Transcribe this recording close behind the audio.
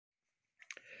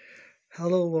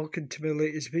Hello, welcome to my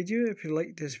latest video. If you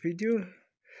like this video,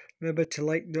 remember to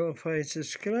like, notify and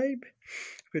subscribe.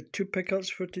 I've got two pickups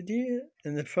for today,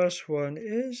 and the first one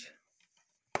is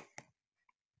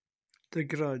The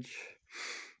Grudge.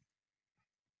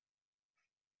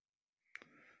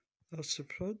 That's the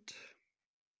front.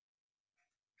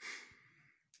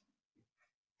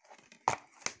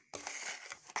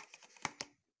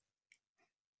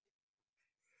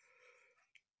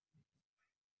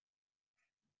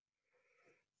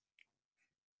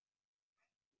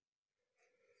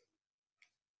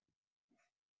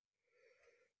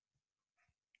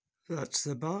 That's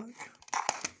the back.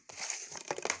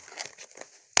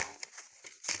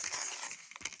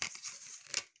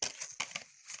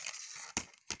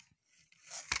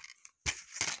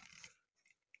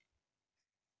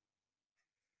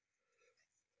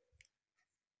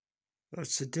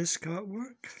 That's the disc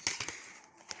artwork.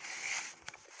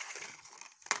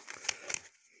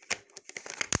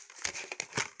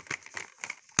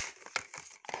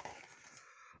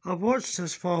 I've watched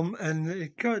this film and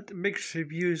it got mixed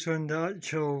reviews on the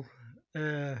actual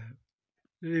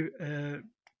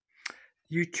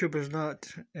YouTubers not,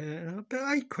 but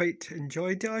I quite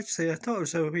enjoyed it actually. I thought it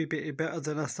was a wee bit better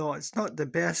than I thought. It's not the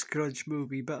best Grudge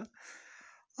movie, but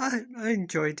I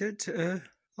enjoyed it.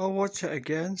 I'll watch it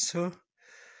again. So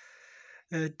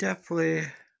definitely,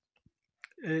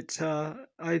 it's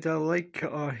either like it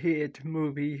or hate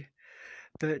movie,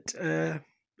 but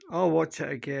I'll watch it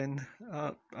again.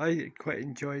 I quite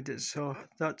enjoyed it. So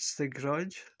that's The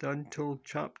Grudge, the Untold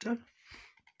chapter.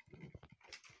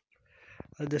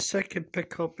 And the second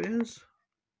pickup is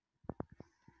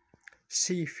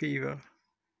Sea Fever.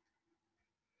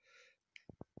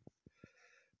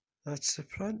 That's the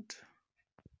front.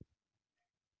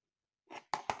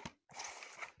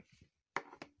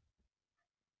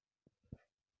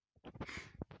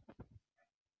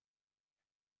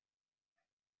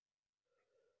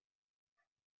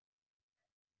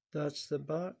 That's the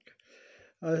back.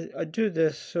 I do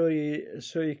this so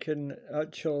you can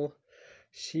actually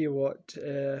see what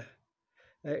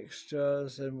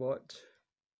extras and what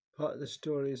part of the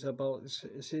story is about.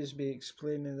 It says me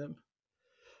explaining them.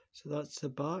 So that's the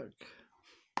back.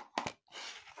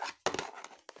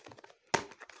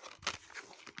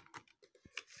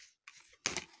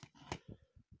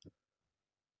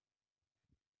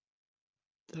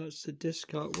 That's the disc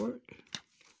artwork.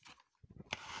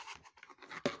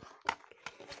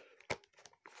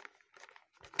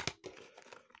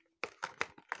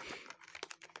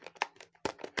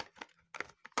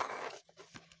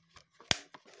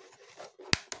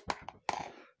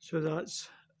 So that's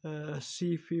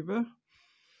Sea Fever.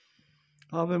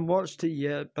 I haven't watched it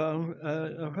yet, but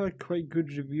I've heard quite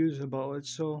good reviews about it,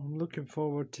 so I'm looking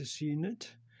forward to seeing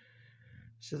it.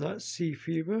 So that's Sea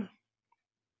Fever.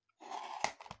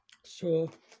 So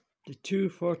the two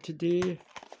for today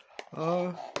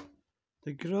are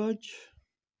The Grudge,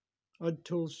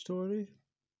 Untold Story,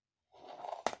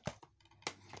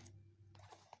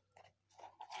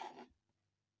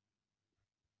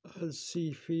 and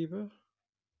Sea Fever.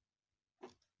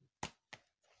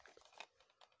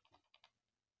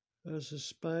 There's the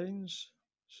spines,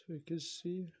 so you can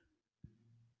see.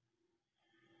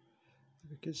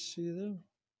 You can see them,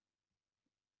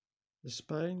 the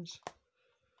spines.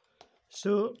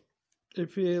 So,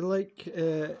 if you like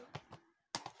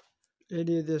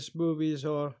any of these movies,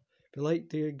 or if you like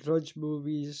the Grudge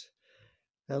movies,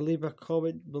 leave a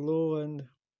comment below. And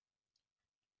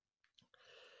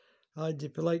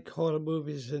if you like horror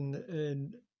movies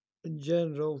in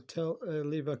general,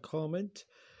 leave a comment.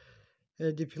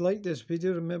 And if you like this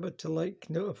video, remember to like,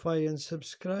 notify and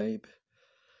subscribe.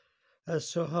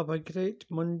 So have a great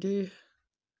Monday.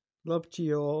 Love to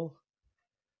you all.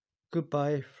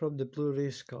 Goodbye from the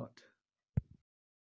Blu-ray Scott.